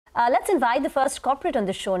Let's invite the first corporate on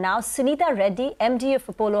the show now. Suneeta Reddy, MD of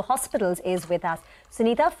Apollo Hospitals, is with us.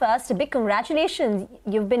 Suneeta, first, a big congratulations.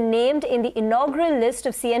 You've been named in the inaugural list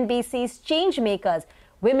of CNBC's change makers.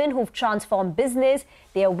 Women who've transformed business.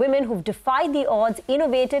 They are women who've defied the odds,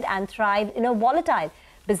 innovated and thrived in a volatile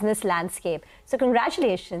business landscape. So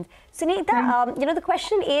congratulations. Suneeta, the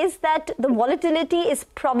question is that the volatility is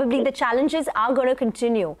probably, the challenges are going to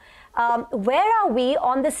continue. Where are we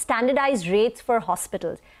on the standardized rates for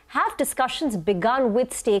hospitals? Have discussions begun with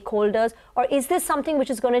stakeholders, or is this something which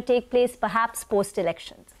is going to take place perhaps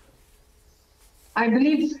post-elections? I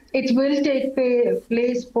believe it will take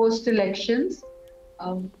place post-elections.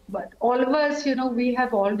 But all of us, we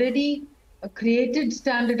have already created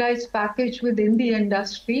standardized package within the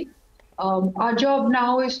industry. Our job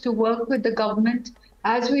now is to work with the government,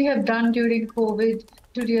 as we have done during COVID,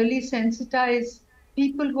 to really sensitize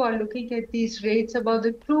people who are looking at these rates about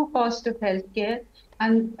the true cost of healthcare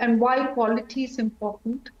and why quality is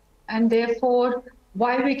important, and therefore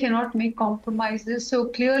why we cannot make compromises. So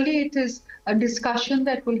clearly it is a discussion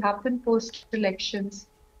that will happen post-elections.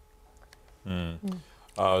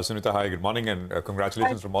 Suneeta, hi, good morning, and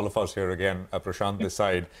congratulations from all of us here again. Prashant this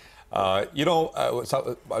side. I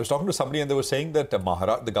was talking to somebody and they were saying that the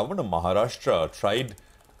government of Maharashtra tried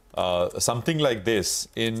something like this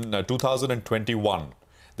in 2021.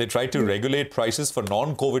 They tried to regulate prices for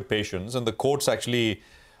non-COVID patients, and the courts actually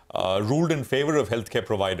ruled in favor of healthcare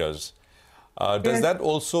providers. Does that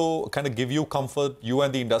also kind of give you comfort, you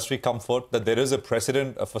and the industry comfort, that there is a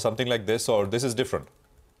precedent for something like this, or this is different?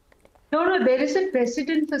 No, there is a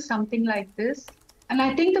precedent for something like this. And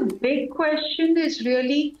I think the big question is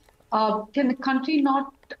really, can the country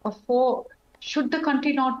not afford, should the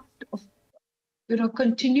country not,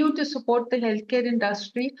 continue to support the healthcare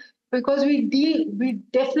industry? Because we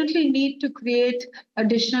definitely need to create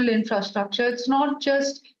additional infrastructure. It's not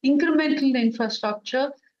just incremental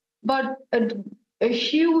infrastructure, but a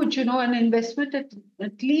huge, an investment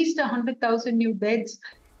at least 100,000 new beds,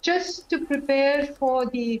 just to prepare for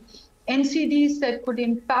the NCDs that could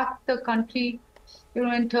impact the country,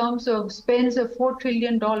 in terms of spends of $4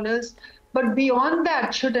 trillion. But beyond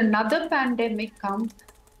that, should another pandemic come,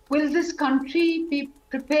 will this country be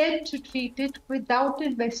prepared to treat it without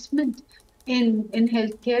investment in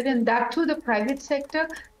healthcare, and that to the private sector,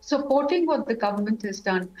 supporting what the government has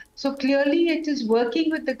done? So clearly it is working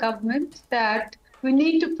with the government that we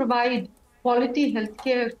need to provide quality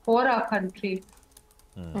healthcare for our country.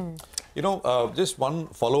 Just one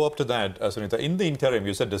follow-up to that, Suneeta. In the interim,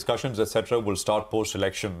 you said discussions, etc., will start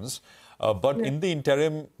post-elections. But in the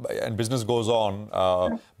interim, and business goes on,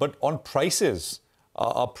 but on prices,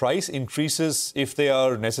 are price increases, if they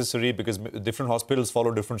are necessary, because different hospitals follow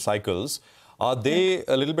different cycles, are they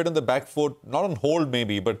a little bit on the back foot, not on hold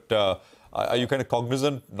maybe, but are you kind of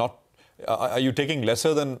cognizant, are you taking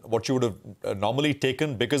lesser than what you would have normally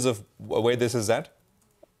taken because of where this is at?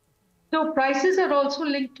 So prices are also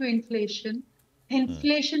linked to inflation.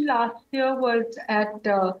 Inflation last year was at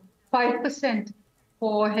 5%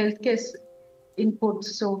 for healthcare inputs.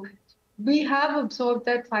 So we have absorbed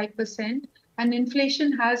that 5%, and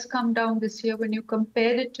inflation has come down this year when you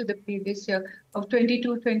compare it to the previous year of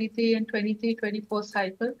 22-23 and 23-24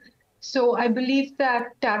 cycle. So I believe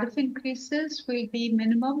that tariff increases will be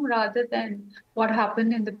minimum rather than what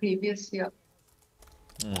happened in the previous year.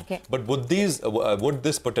 Okay. But would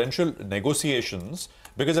this potential negotiations,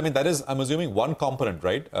 because I mean that is, I'm assuming, one component,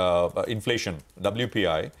 right? Inflation,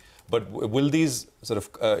 WPI. But will these sort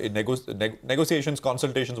of negotiations,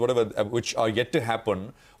 consultations, whatever, which are yet to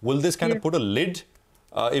happen, will this kind of put a lid?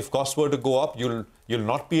 If costs were to go up, you'll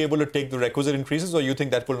not be able to take the requisite increases, or you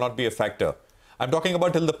think that will not be a factor? I'm talking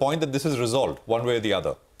about till the point that this is resolved one way or the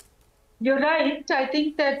other. You're right. I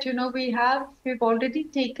think that we've already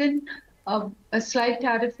taken a slight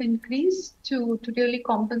tariff increase to really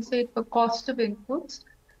compensate for cost of inputs.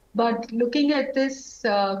 But looking at this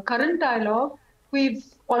current dialogue, we've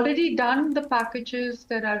already done the packages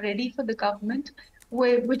that are ready for the government,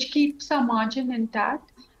 which keeps our margin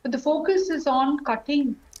intact. But the focus is on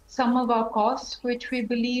cutting some of our costs, which we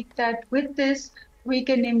believe that with this, we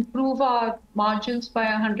can improve our margins by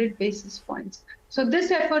 100 basis points. So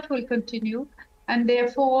this effort will continue, and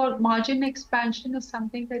therefore margin expansion is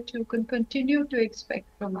something that you can continue to expect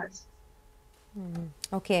from us.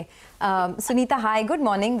 Okay. Suneeta, hi, good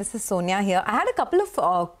morning. This is Sonia here. I had a couple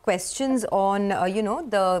of questions on,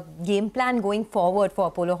 the game plan going forward for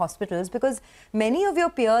Apollo hospitals, because many of your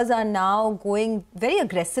peers are now going very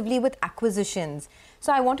aggressively with acquisitions.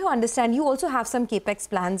 So I want to understand, you also have some capex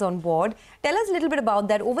plans on board. Tell us a little bit about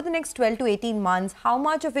that. Over the next 12 to 18 months, how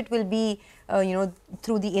much of it will be,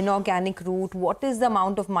 through the inorganic route? What is the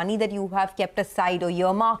amount of money that you have kept aside or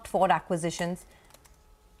earmarked for acquisitions?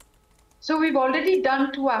 So we've already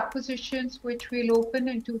done 2 acquisitions, which will open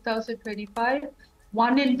in 2025.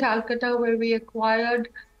 One in Calcutta, where we acquired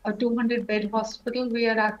a 200-bed hospital. We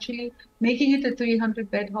are actually making it a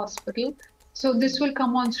 300-bed hospital. So this will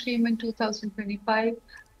come on stream in 2025.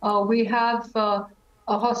 We have a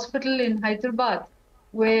hospital in Hyderabad,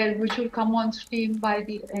 which will come on stream by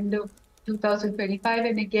the end of 2025.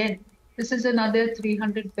 And again, this is another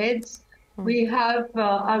 300 beds. We have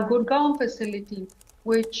our Gurgaon facility,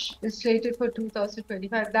 which is slated for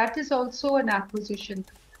 2025. That is also an acquisition.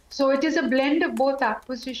 So it is a blend of both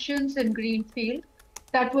acquisitions and greenfield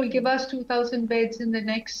that will give us 2,000 beds in the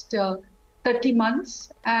next 30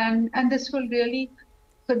 months. And this will really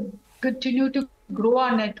continue to grow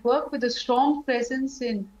our network with a strong presence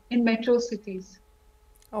in metro cities.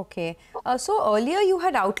 Okay. So earlier you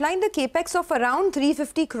had outlined the capex of around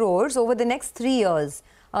 350 crores over the next 3 years.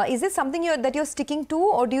 Is this something that you're sticking to,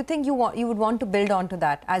 or do you think you would want to build on to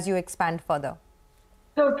that as you expand further?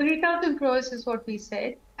 So 3,000 crores is what we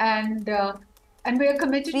said, and we are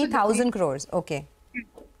committed 3,000 crores, okay.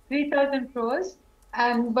 3,000 crores,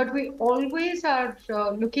 but we always are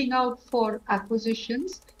looking out for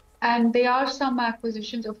acquisitions, and there are some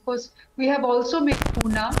acquisitions. Of course, we have also made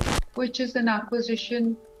Pune, which is an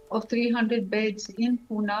acquisition of 300 beds in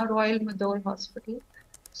Pune, Royal Mador Hospital.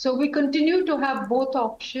 So we continue to have both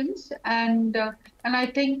options, and I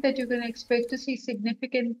think that you can expect to see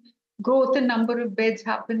significant growth in number of beds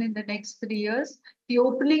happen in the next 3 years. The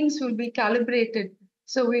openings will be calibrated,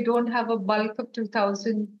 so we don't have a bulk of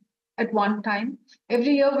 2,000 at one time.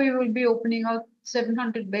 Every year we will be opening out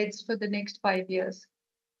 700 beds for the next 5 years.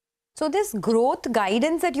 So this growth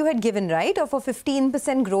guidance that you had given, right, of a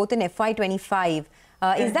 15% growth in FY25,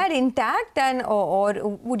 is that intact, and or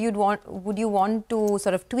would you want to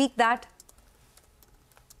sort of tweak that?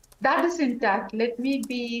 That is intact. Let me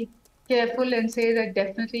be careful and say that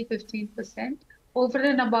definitely 15%. Over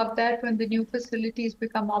and above that, when the new facilities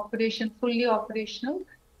become fully operational,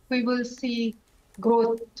 we will see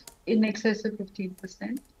growth in excess of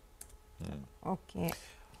 15%. Okay.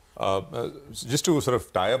 Just to sort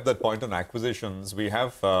of tie up that point on acquisitions, we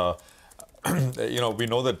have, we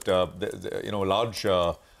know that, a large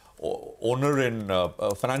owner in,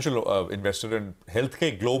 financial investor in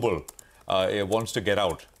Healthcare Global wants to get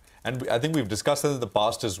out. And I think we've discussed this in the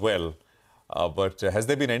past as well. But has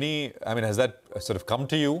there been any, has that sort of come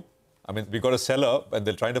to you? We got a seller and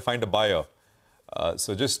they're trying to find a buyer.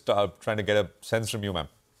 So just trying to get a sense from you, ma'am.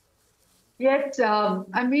 Yes,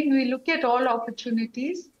 we look at all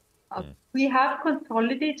opportunities. We have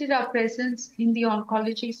consolidated our presence in the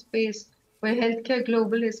oncology space, where Healthcare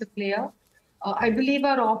Global is a player. I believe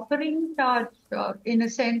our offerings are, in a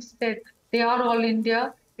sense, that they are all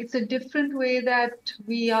India. It's a different way that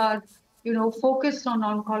we are, focused on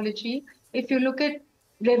oncology. If you look at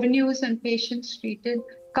revenues and patients treated,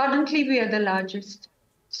 currently we are the largest.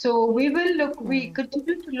 So we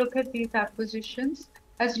continue to look at these acquisitions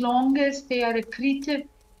as long as they are accretive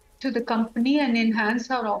to the company and enhance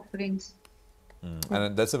our offerings.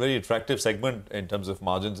 And that's a very attractive segment in terms of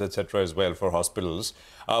margins, etc. as well for hospitals.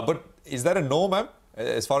 But is that a no, ma'am,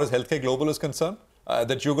 as far as Healthcare Global is concerned?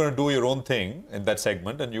 That you're going to do your own thing in that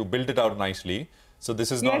segment and you build it out nicely. So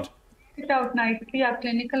this is not... Build it out nicely. Our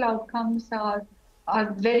clinical outcomes are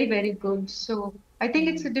very, very good. So I think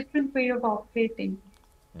it's a different way of operating.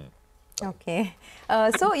 Okay.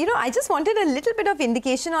 So, I just wanted a little bit of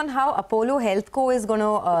indication on how Apollo Healthco is going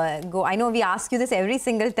to go. I know we ask you this every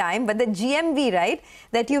single time, but the GMV, right,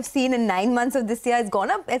 that you've seen in 9 months of this year has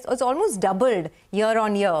gone up. It's almost doubled year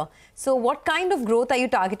on year. So what kind of growth are you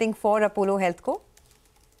targeting for Apollo Healthco?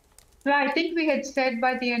 Well, I think we had said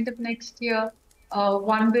by the end of next year,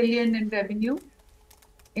 1 billion in revenue,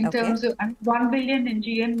 in terms of 1 billion in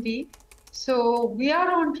GMV. So we are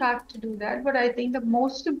on track to do that. But I think the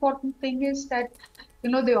most important thing is that,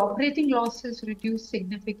 the operating losses reduced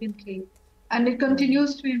significantly and it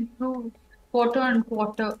continues to improve quarter on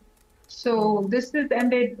quarter. So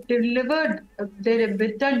and they delivered their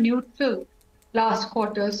EBITDA neutral last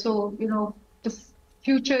quarter. So, the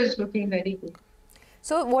future is looking very good.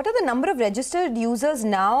 So what are the number of registered users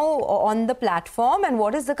now on the platform, and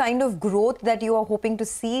what is the kind of growth that you are hoping to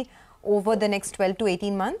see over the next 12 to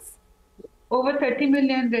 18 months? over 30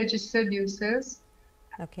 million registered users.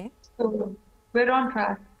 Okay. So we're on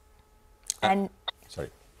track. And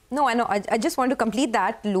sorry. no, I know. I just want to complete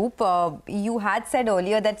that loop. You had said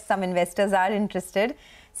earlier that some investors are interested.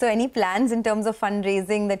 So any plans in terms of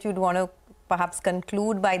fundraising that you'd want to perhaps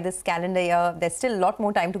conclude by this calendar year? There's still a lot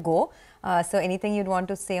more time to go. So anything you'd want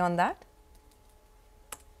to say on that?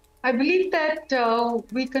 I believe that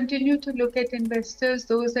we continue to look at investors,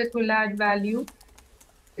 those that will add value.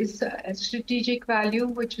 Is a strategic value,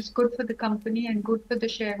 which is good for the company and good for the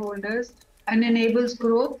shareholders and enables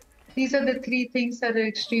growth. These are the three things that are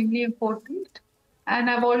extremely important. And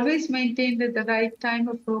I've always maintained at the right time,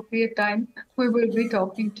 appropriate time, we will be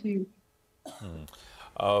talking to you.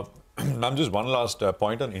 Ma'am, just one last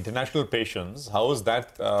point on international patients. How is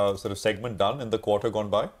that sort of segment done in the quarter gone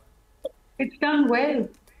by? It's done well.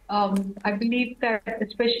 I believe that,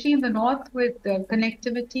 especially in the north with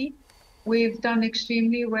connectivity, we've done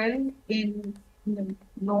extremely well in the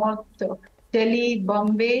north, Delhi,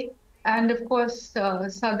 Bombay, and of course,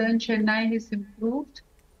 southern Chennai has improved.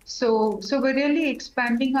 So we're really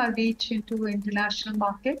expanding our reach into international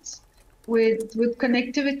markets with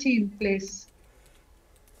connectivity in place.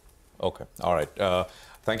 Okay, all right.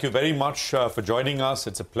 Thank you very much for joining us.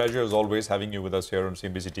 It's a pleasure, as always, having you with us here on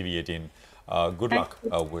CNBC TV18. Good luck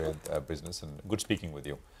with business and good speaking with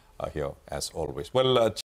you here, as always.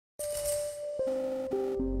 Well.